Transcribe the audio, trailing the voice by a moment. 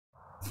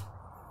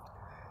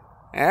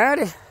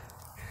Howdy.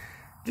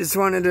 Just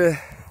wanted to,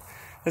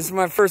 this is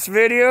my first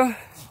video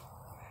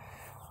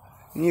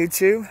on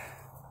YouTube.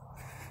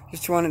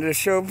 Just wanted to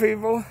show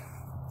people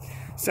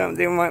something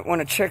they might want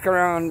to check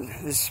around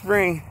this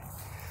spring.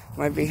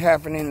 Might be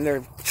happening in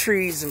their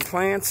trees and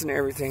plants and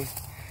everything.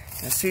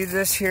 Now see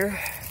this here?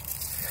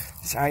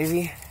 This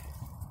ivy?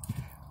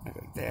 Look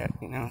at that,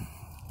 you know.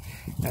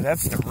 Now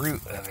that's the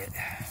root of it.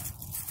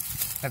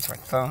 That's my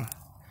thumb.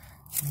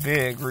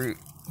 Big root.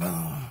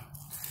 Boom.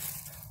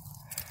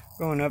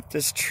 Going up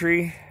this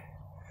tree.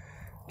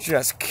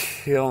 Just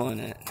killing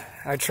it.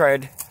 I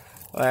tried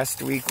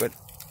last week with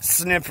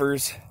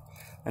snippers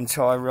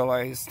until I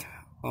realized,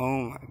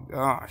 oh my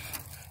gosh,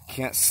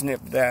 can't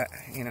snip that,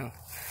 you know.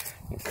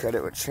 You cut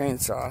it with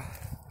chainsaw.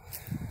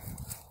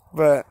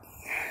 But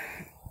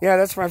yeah,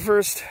 that's my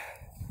first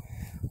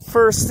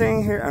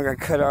thing here. I'm gonna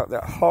cut out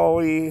that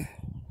holly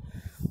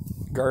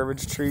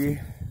garbage tree.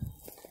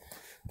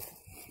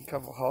 A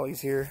couple hollies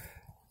here.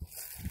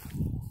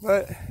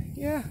 But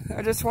yeah,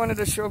 I just wanted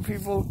to show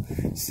people,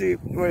 see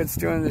what it's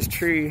doing to this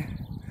tree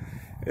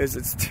is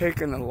it's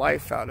taking the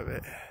life out of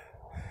it.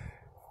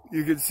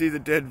 You can see the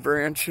dead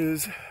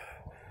branches.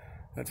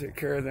 I'll take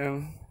care of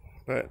them.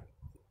 But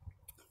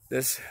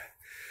this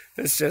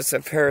is just a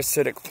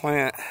parasitic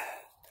plant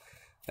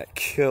that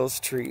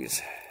kills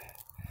trees.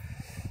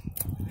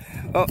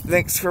 Oh,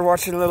 thanks for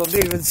watching Little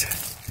David's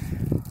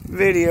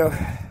video.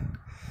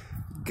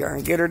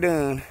 Gonna get her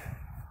done.